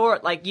you saw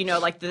it, like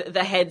like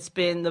the head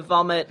spin, the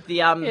vomit,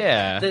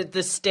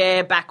 the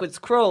stare backwards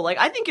crawl. Like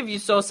I think if you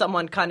saw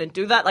someone kind of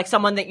do that, like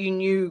someone that you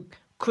knew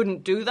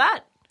couldn't do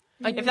that.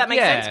 If that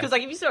makes sense, because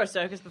like if you saw a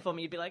circus performer,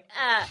 you'd be like,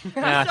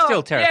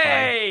 Still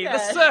terrifying. Yay, the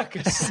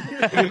circus.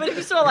 But if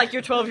you saw like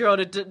your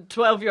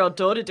 12-year-old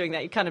daughter doing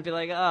that, you'd kind of be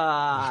like,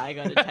 I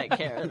got to take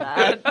care of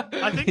that.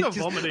 I think the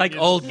vomiting Like is...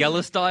 old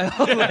Yeller style,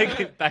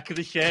 like back of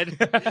the shed.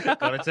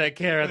 Gotta take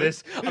care of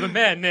this. I'm a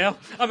man now.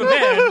 I'm a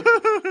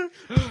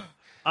man.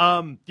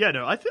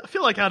 I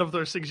feel like out of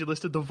those things you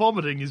listed, the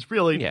vomiting is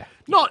really Yeah.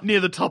 not near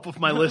the top of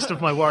my list of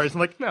my worries. I'm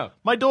like, No.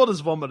 my daughter's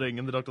vomiting,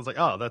 and the doctor's like,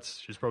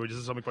 she's probably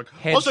just something like.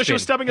 Head Also, she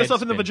was spin. stabbing Head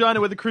herself in the spin.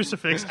 vagina with a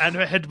crucifix, and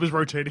her head was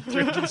rotating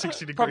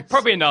 360 degrees.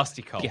 Probably a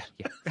nasty cold.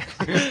 Yeah.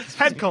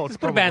 Head cold.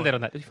 Put a band-aid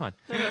on that. It'll be fine.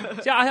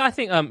 See, I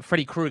think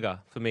Freddy Krueger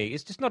for me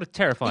is just not a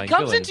terrifying. He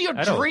comes villain into your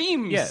at all.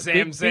 dreams, Yeah,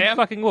 Zam. big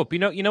fucking whoop. You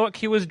know what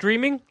Q was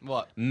dreaming?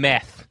 What?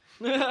 Meth.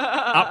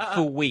 Up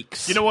for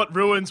weeks. You know what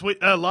ruins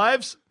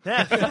lives?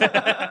 Death.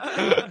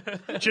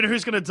 Do you know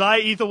who's going to die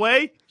either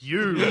way?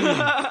 You.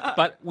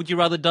 But would you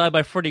rather die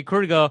by Freddy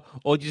Krueger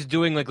or just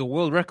doing like a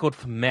world record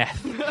for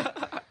meth?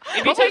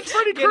 If you take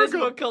Freddy Guinness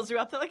Krueger. Book calls you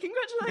up, they're like,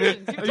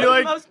 congratulations, you've you done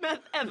like- the most meth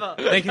ever.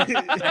 They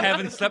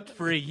haven't slept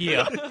for a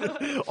year.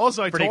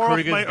 Also, I Freddy tore off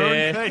Krueger's my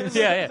there. own face.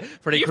 Yeah.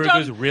 Freddy You've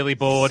Krueger's done really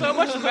bored. So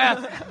much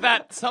meth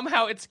that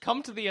somehow it's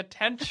come to the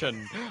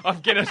attention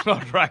of Guinness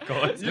World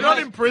Records. You're not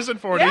in prison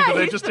for it Yeah, either.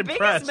 They're he's just the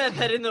impressed. biggest meth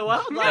head in the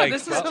world. Yeah, Like,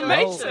 this is well,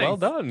 amazing. Well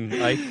done.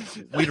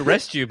 We'd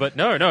arrest you, but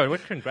no, we're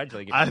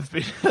congratulating you.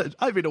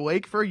 I've been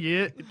awake for a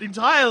year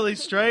entirely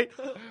straight.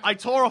 I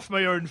tore off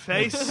my own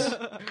face.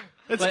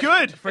 It's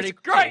good. Freddy,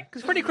 great.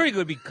 Because Freddy Krueger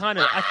would be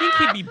I think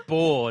he'd be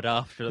bored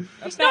after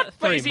about 3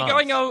 But is he months.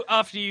 going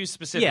after you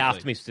specifically? Yeah,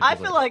 after me specifically. I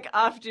feel like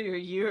after a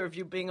year of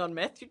you being on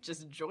meth, you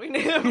just join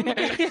him.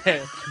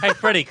 Yeah. Hey,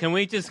 Freddy, can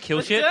we just kill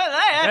shit? do it.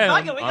 Hey,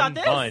 fuck it, we got I'm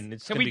this. fine.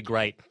 It's Can going to we- be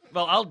great.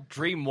 Well, I'll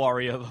Dream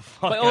Warrior the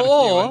fuck But, out of you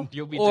or and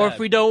you'll be if dead.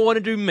 we don't want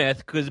to do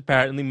meth, because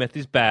apparently meth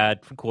is bad,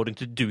 according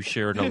to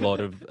Dusha and a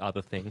lot of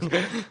other things.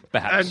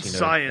 Perhaps, And you know,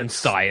 science. And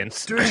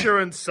science. Dusha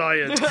and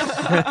science.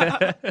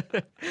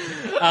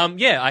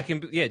 I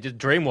can just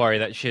dream warrior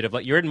that shit of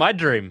like, you're in my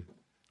dream.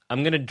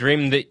 I'm going to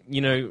dream that,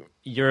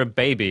 you're a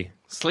baby.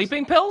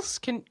 Sleeping pills?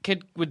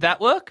 Would that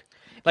work?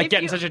 Like If get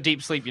in you- such a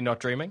deep sleep you're not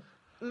dreaming?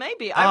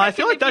 Maybe. I I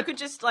feel feel like if that you could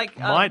just like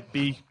Might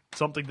be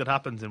something that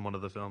happens in one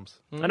of the films.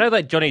 I know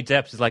that Johnny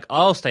Depp is like,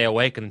 I'll stay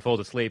awake and fall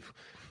asleep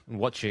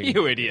watching.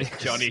 You idiot,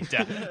 Johnny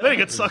Depp. Then he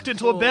gets sucked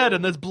into a bed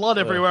and there's blood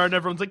everywhere and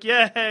everyone's like,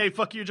 yeah, hey,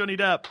 fuck you, Johnny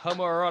Depp.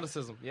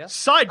 Homoeroticism, yes?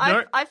 Side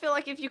note, I feel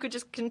like if you could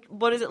just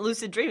what is it,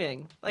 lucid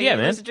dreaming? Like Yeah,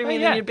 man. lucid dreaming, Oh,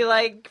 yeah. then you'd be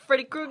like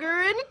Freddy Krueger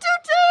in a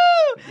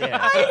tutu.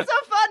 Yeah. Oh, it's so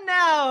fun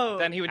now.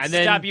 Then he would And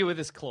then- stab you with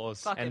his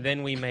claws. And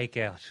then we make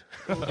out.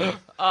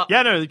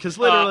 yeah, no, because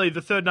literally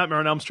the third Nightmare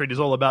on Elm Street is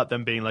all about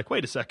them being like,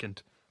 wait a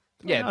second.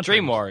 Yeah, Not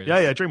Dream dreams. Warriors.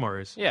 Yeah, Dream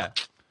Warriors. Yeah.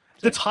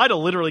 The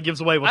title literally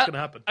gives away what's going to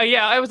happen.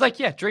 Yeah, I was like,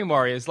 yeah, Dream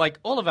Warriors. Like,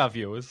 all of our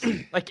viewers,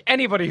 like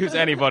anybody who's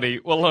anybody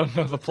will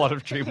know the plot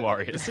of Dream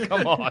Warriors.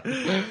 Come on.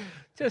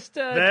 Just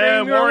They're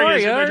dream your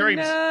warriors with warrior, their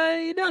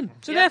and, dreams. you're done.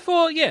 So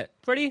therefore,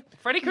 Freddy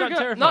Freddy not Krueger,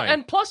 terrifying.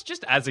 and plus,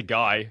 just as a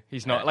guy,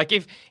 he's not like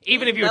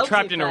even if you were Melty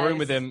trapped in a room face.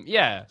 with him,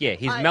 yeah, Yeah,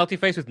 he's melty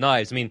face with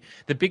knives. I mean,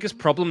 the biggest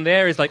problem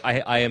there is like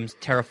I am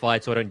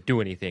terrified, so I don't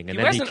do anything, and he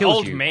then wears he an kills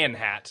old you. man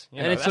hat, you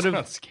And know, it's that's sort of-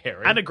 not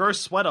scary. And a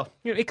gross sweater.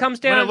 It comes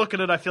When I down. look at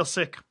it, I feel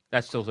sick.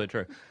 That's also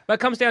true. But it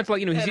comes down to,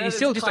 like, that he's is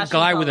still just a clashing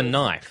guy with a colours.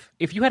 knife.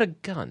 If you had a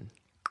gun...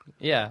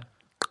 Yeah.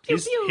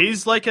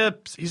 He's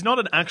not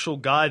an actual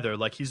guy though.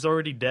 Like he's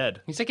already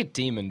dead. He's like a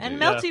demon dude.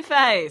 And melty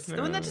face.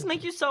 Wouldn't that just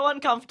make you so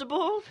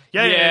uncomfortable?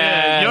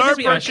 Yeah. You're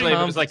Especially approaching. if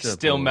it was like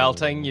still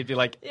melting, you'd be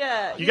like,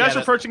 Yeah. You guys are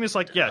approaching this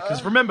like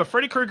because remember,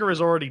 Freddy Krueger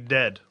is already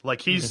dead.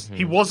 Like he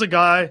was a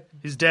guy.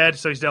 He's dead,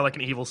 so he's now like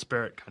an evil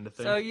spirit kind of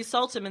thing. So you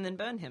salt him and then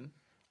burn him.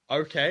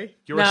 Okay,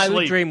 you're No,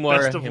 asleep. Dream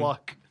Warrior Best of him.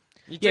 luck.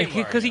 Yeah,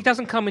 because he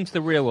doesn't come into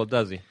the real world,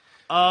 does he?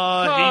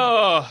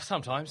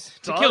 Sometimes. He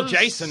To kill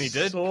Jason, he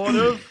did. Sort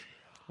of.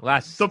 Well,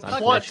 that's The Fuck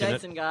plot- that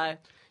Jason guy.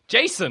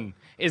 Jason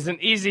is an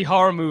easy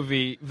horror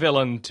movie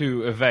villain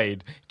to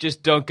evade.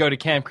 Just don't go to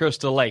Camp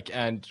Crystal Lake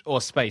or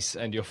space,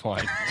 and you're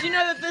fine. Do you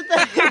know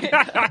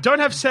that Don't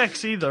have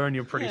sex either, and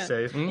you're pretty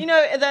safe. you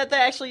know that they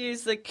actually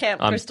use the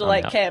Camp Crystal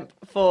Lake out. camp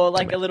for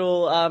like a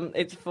little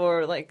it's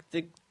for like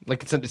the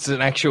Like it's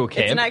an actual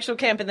camp. it's an actual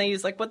camp, and they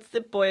use like what's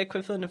the boy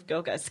equivalent of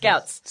Girl Guides?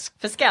 Scouts.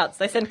 For scouts.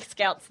 They send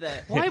scouts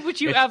there. Why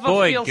would you It's ever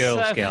boy, feel Girl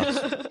safe?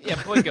 Scouts.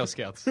 Yeah, boy Girl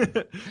Scouts.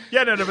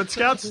 Yeah, no, but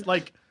Scouts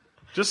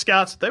just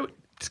Scouts.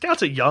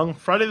 Scouts are young.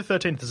 Friday the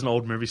 13th is an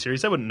old movie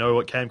series. They wouldn't know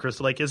what Camp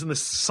Crystal Lake is, and the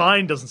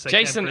sign doesn't say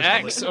Jason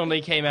Camp Crystal X Lake.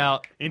 only came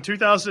out. In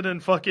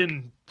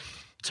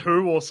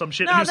 2002 or some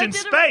shit. No, and he was they in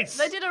did space.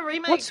 They did a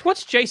remake.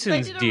 What's They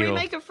Jason's did a deal?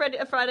 remake of Friday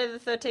the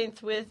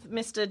 13th with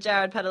Mr.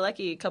 Jared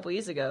Padalecki a couple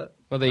years ago.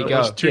 Well, there you It go.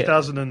 was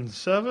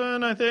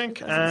 2007, I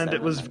think, and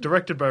it was 2007.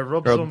 directed by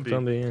Rob Rob Zombie.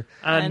 Zombie, yeah.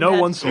 And And no had-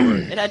 one saw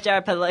it. It had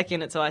Jared Padalecki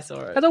in it, so I saw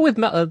it. I thought with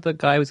the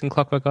guy who was in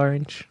Clockwork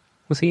Orange.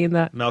 Was he in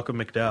that? Malcolm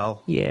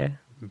McDowell. Yeah.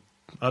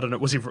 I don't know.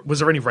 Was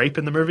there any rape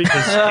in the movie?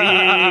 Because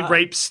he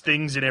rapes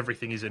things in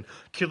everything he's in.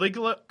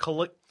 Caligula,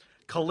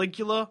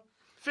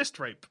 fist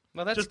rape.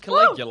 Well, that's Just-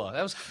 Caligula.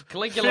 That was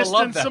Caligula. Fist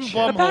Loved and that some shit.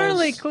 bomb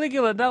Apparently, holes.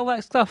 Caligula and all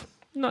that stuff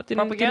didn't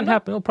Propaganda?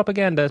 happen. All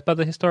propaganda. But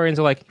the historians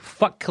are like,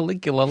 fuck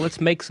Caligula,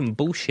 let's make some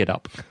bullshit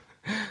up.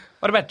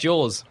 What about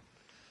Jaws?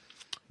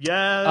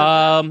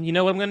 Yeah. You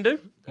know what I'm going to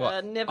do?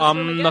 Never swim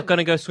I'm again. not going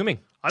to go swimming.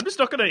 I'm just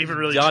not going to even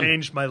really Done.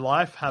 change my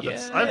life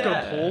habits. Yeah. I've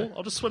got a pool.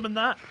 I'll just swim in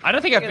that. I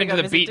don't think I've Gotta been to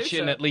go the visit beach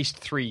Dusha. in at least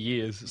 3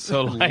 years.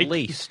 So, like, At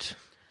least.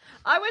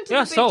 I went to Yeah,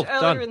 the beach sold.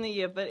 earlier Done. in the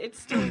year, but it's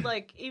still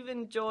like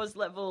even Jaws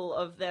level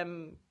of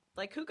them.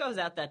 Like, who goes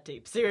out that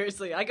deep?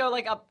 Seriously, I go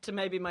like up to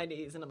maybe my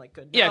knees, and I'm like,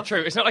 good. yeah, enough. true.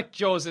 It's not like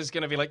Jaws is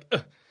going to be like,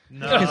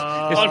 No.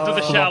 onto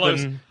the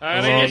shallows. I'm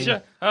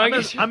gonna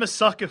get you. I'm a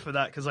sucker for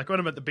that because, like, when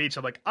I'm at the beach,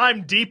 I'm like,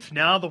 I'm deep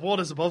now. The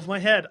water's above my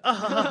head.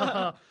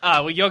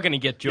 Well, you're going to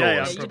get Jaws.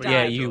 Yeah, you probably die.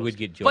 Yeah, Jaws. you would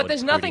get Jaws. But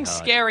there's nothing pretty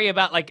hard. scary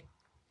about, like,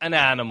 an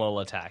animal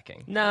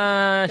attacking.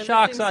 Nah, 'Cause it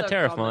sharks seems are so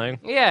terrifying.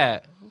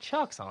 Yeah,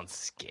 sharks aren't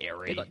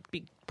scary.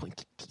 Big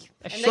pointy teeth.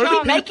 And they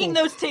keep making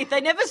those teeth.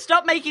 They never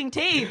stop making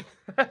teeth.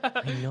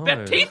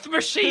 They're teeth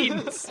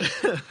machines!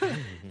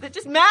 They're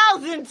just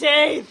mouths and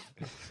teeth.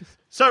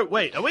 So,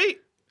 wait,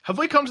 have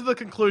we come to the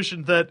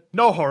conclusion that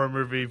no horror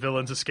movie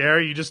villains are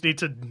scary? You just need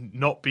to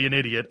not be an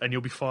idiot and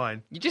you'll be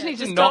fine. You just need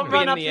to Just not don't be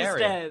run in up the the area.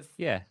 stairs.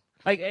 Yeah.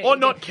 Like, Or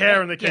not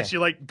care in the case yeah.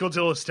 you like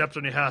Godzilla stepped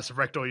on your house and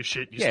wrecked all your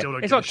shit. You Yeah, still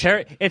don't it's give not a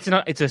shit.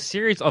 It's a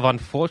series of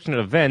unfortunate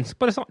events,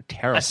 but it's not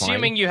terrifying.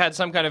 Assuming you had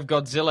some kind of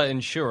Godzilla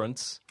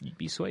insurance, you'd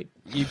be sweet.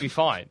 you'd be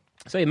fine.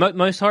 So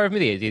most horror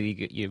movies,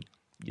 you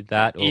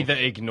that or Either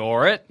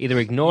ignore it, either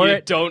ignore you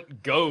it,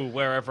 don't go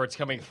wherever it's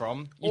coming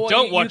from, you or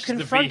don't watch the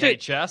confront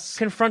VHS.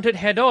 confront it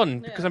head on.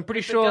 Because I'm pretty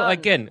with a sure, gun.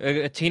 again,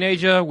 a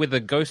teenager with a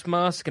ghost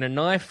mask and a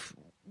knife.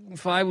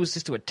 If I was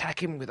just to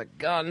attack him with a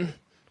gun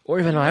or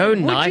even my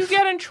own Would knife, you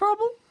get in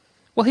trouble?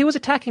 well, he was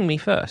attacking me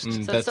first. So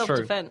That's true.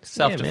 self-defense.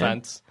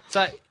 Self-defense.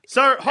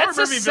 So, horror That's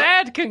a movie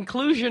sad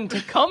conclusion to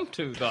come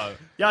to, though.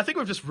 Yeah, I think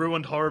we've just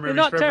ruined horror movies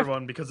not for terri-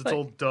 everyone because it's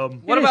all dumb.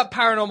 What about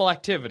Paranormal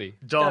Activity?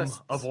 Dumb.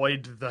 Ghosts.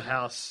 Avoid the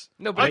house.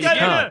 No, but Okay, you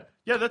yeah, can't.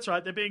 yeah, that's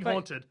right. They're being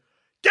haunted.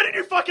 Get in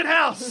your fucking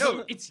house!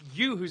 No, it's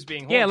you who's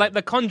being haunted. Yeah, like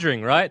The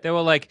Conjuring, right? They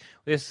were like,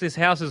 this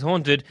house is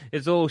haunted.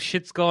 It's all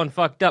shit's gone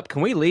fucked up.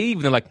 Can we leave?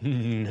 And they're like,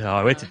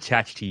 no, it's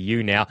attached to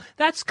you now.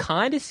 That's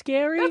kind of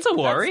scary. That's a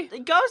worry.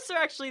 Ghosts are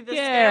actually the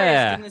Yeah.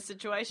 scariest in this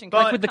situation.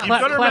 But like with the you've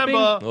clapping. gotta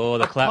remember- Oh,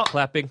 the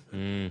clapping.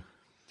 You've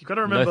got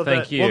to remember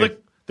thank that. you. Well,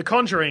 the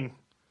Conjuring,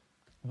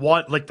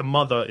 like the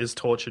mother is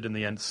tortured in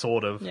the end,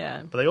 sort of.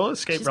 Yeah. But they all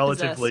escape She's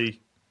relatively.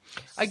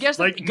 I guess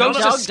Like, like, ghosts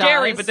none are of-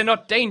 scary, Dog but dies. they're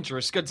not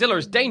dangerous. Godzilla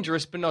is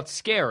dangerous, but not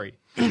scary.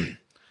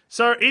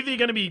 So either you're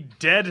going to be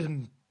dead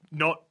and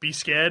not be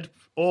scared,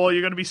 or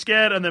you're going to be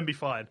scared and then be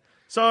fine.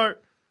 So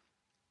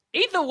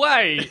Either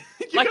way,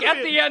 like gotta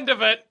at be- the end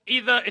of it,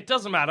 either it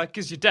doesn't matter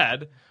because you're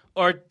dead,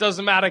 or it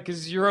doesn't matter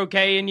because you're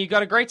okay and you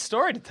got a great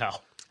story to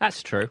tell.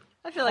 That's true.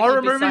 I feel like Horror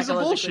you'd be movies are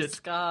psychologically bullshit.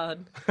 scarred.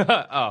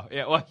 Oh,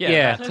 yeah, well, yeah.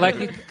 Yeah, like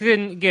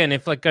again,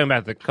 if like going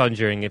back to The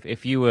Conjuring,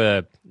 if you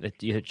were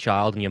a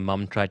child and your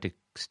mum tried to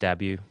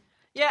stab you,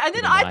 Yeah, and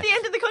then With a at knife. the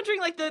end of the Conjuring,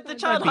 like the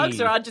child be- hugs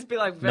her, I'd just be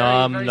like very, no,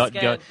 I'm very not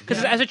scared.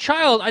 because as a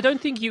child, I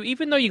don't think you,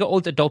 even though you got all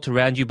the adults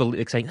around you,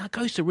 like saying, "No,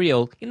 ghosts are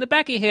real." In the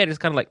back of your head, it's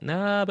kind of like,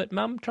 "Nah, but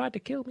mum tried to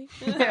kill me."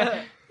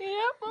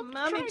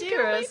 Mummy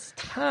dearest.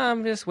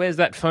 Just where's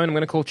that phone? I'm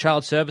going to call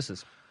child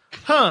services.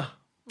 Huh.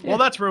 Well,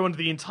 that's ruined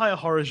the entire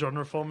horror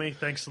genre for me.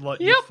 Thanks a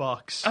lot, you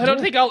fucks. I don't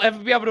think I'll ever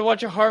be able to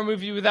watch a horror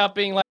movie without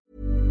being like...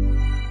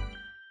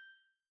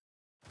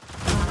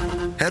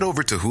 Head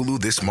over to Hulu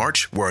this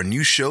March, where our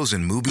new shows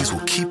and movies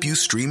will keep you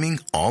streaming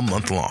all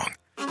month long.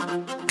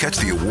 Catch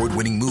the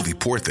award-winning movie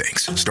Poor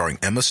Things, starring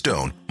Emma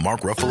Stone,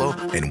 Mark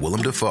Ruffalo, and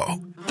Willem Dafoe.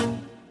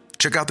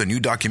 Check out the new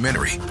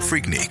documentary,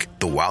 Freaknik,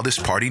 The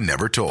Wildest Party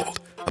Never Told,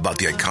 about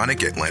the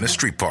iconic Atlanta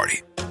Street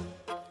Party.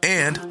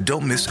 And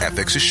don't miss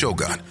FX's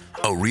Shogun,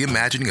 a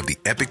reimagining of the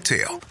epic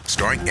tale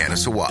starring Anna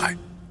Sawai.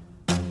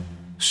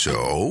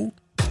 So,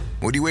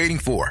 what are you waiting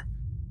for?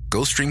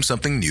 Go stream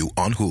something new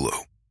on Hulu.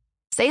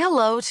 Say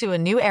hello to a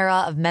new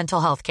era of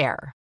mental health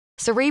care.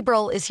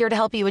 Cerebral is here to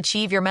help you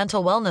achieve your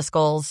mental wellness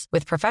goals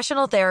with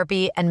professional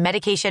therapy and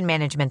medication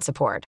management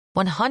support.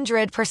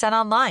 100%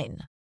 online.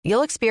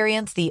 You'll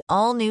experience the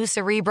all-new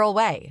Cerebral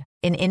Way,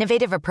 an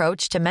innovative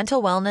approach to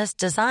mental wellness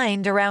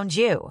designed around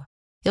you.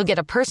 You'll get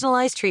a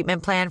personalized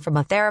treatment plan from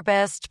a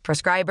therapist,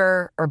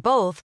 prescriber, or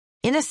both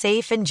in a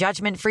safe and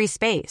judgment-free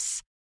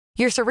space.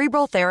 Your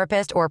Cerebral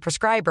therapist or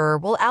prescriber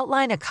will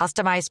outline a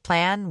customized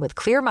plan with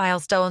clear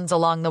milestones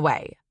along the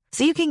way,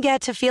 so you can get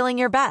to feeling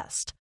your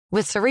best.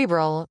 With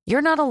Cerebral,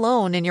 you're not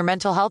alone in your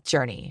mental health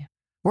journey.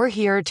 We're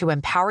here to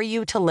empower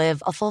you to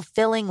live a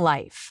fulfilling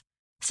life.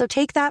 So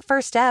take that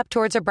first step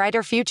towards a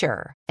brighter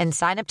future and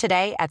sign up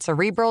today at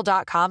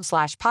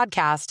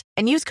Cerebral.com/podcast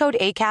and use code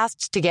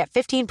ACAST to get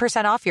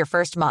 15% off your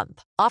first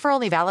month. Offer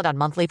only valid on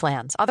monthly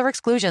plans. Other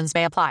exclusions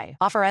may apply.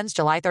 Offer ends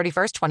July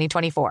 31st,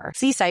 2024.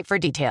 See site for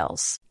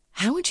details.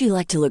 How would you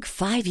like to look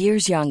 5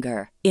 years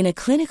younger? In a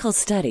clinical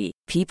study,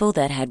 people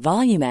that had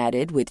volume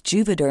added with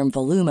Juvederm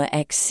Voluma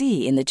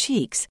XC in the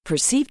cheeks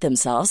perceived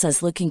themselves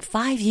as looking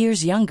 5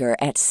 years younger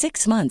at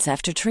 6 months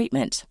after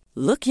treatment.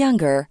 Look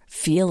younger,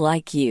 feel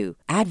like you.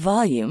 Add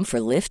volume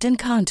for lift and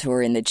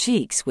contour in the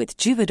cheeks with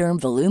Juvederm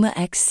Voluma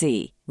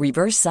XC.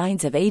 Reverse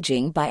signs of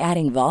aging by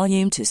adding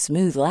volume to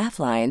smooth laugh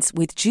lines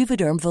with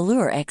Juvederm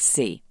Volure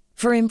XC.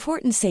 For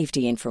important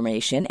safety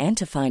information and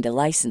to find a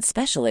licensed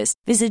specialist,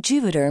 visit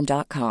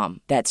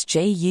Juvederm.com. That's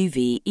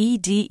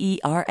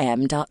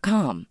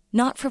JUVEDERM.com.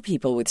 Not for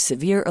people with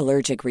severe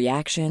allergic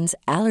reactions,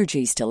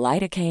 allergies to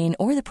lidocaine,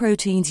 or the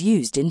proteins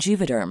used in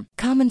Juvederm.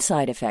 Common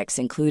side effects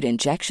include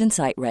injection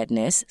site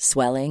redness,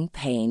 swelling,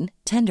 pain,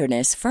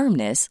 tenderness,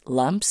 firmness,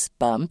 lumps,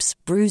 bumps,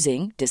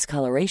 bruising,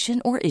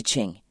 discoloration, or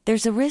itching.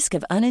 There's a risk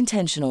of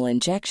unintentional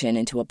injection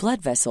into a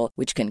blood vessel,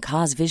 which can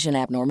cause vision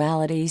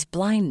abnormalities,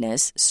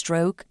 blindness,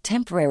 stroke,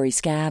 temporary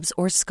scabs,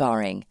 or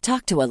scarring.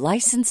 Talk to a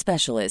licensed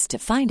specialist to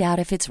find out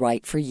if it's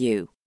right for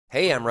you.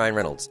 Hey, I'm Ryan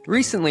Reynolds.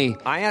 Recently,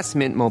 I asked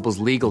Mint Mobile's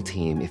legal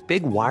team if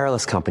big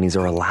wireless companies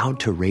are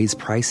allowed to raise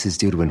prices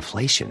due to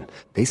inflation.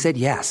 They said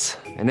yes.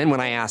 And then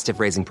when I asked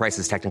if raising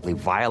prices technically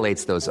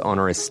violates those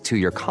onerous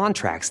two-year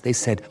contracts, they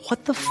said,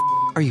 "What the f***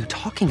 are you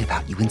talking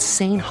about, you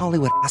insane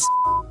Hollywood ass?"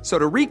 So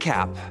to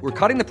recap, we're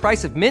cutting the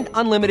price of Mint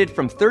Unlimited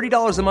from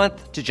 $30 a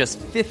month to just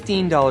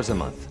 $15 a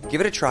month. Give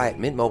it a try at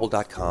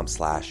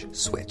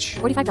mintmobile.com/switch.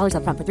 $45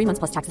 up front for 3 months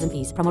plus taxes and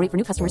fees. Promo rate for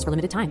new customers for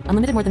limited time.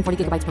 Unlimited more than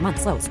 40 gigabytes per month.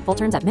 Slows full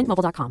terms at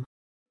mintmobile.com.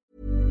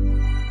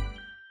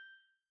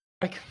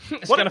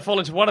 It's going to fall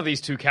into one of these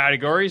two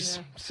categories.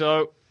 Yeah.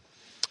 So,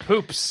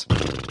 Hoops.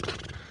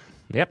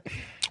 Yep.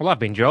 Well, I've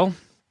been Joel.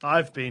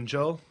 I've been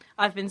Joel.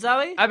 I've been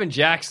Zoe. I've been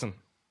Jackson.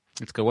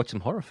 Let's go watch some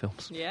horror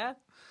films. Yeah.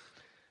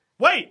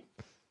 Wait!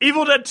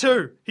 Evil Dead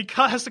 2. He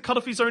has to cut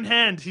off his own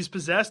hand. He's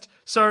possessed.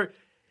 So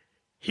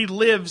he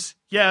lives,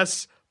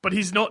 yes, but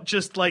he's not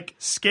just, like,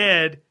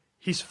 scared.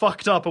 He's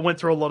fucked up and went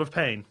through a lot of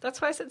pain. That's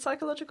why I said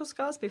psychological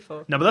scars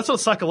before. No, but that's not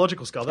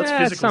psychological scar. That's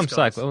physical some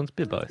scars. It's a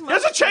bit both. He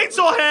has a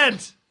chainsaw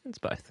hand! It's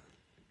both.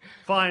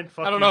 Fine,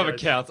 fuck I don't know if it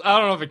counts. If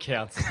I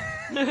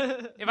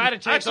had a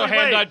chainsaw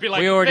hand, I'd be like,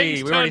 we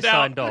already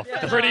signed off.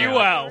 Yeah, pretty no,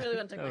 well. I really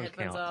want to take my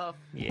headphones off.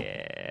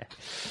 Yeah.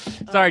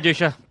 Sorry,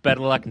 Dusha. Better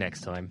luck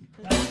next time.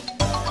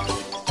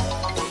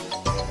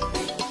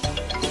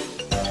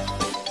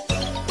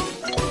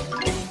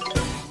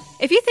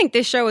 If you think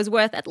this show is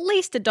worth at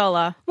least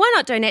 $1, why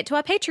not donate to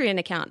our Patreon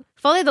account?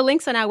 Follow the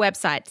links on our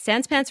website,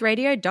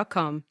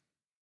 sanspantsradio.com.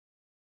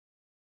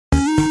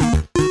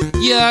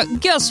 Yeah,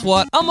 guess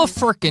what? I'm a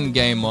frickin'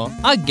 gamer.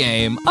 I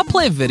game, I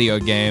play video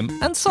game,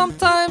 and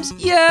sometimes,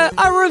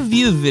 I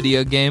review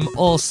video game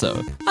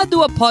also. I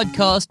do a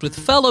podcast with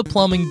fellow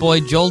plumbing boy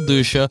Joel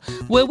Dusha,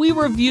 where we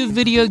review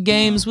video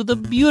games with a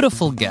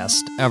beautiful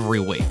guest every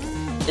week.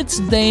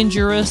 It's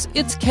dangerous,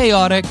 it's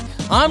chaotic,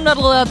 I'm not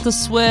allowed to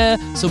swear,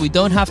 so we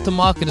don't have to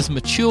mark it as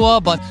mature,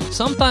 but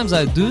sometimes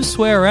I do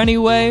swear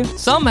anyway.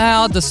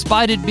 Somehow,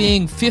 despite it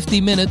being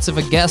 50 minutes of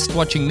a guest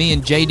watching me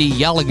and JD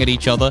yelling at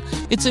each other,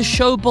 it's a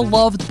show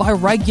beloved by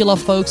regular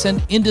folks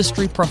and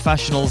industry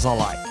professionals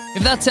alike.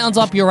 If that sounds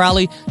up your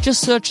alley, just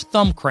search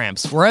Thumb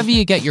Cramps wherever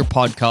you get your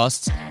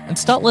podcasts and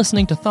start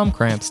listening to Thumb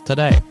Cramps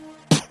today.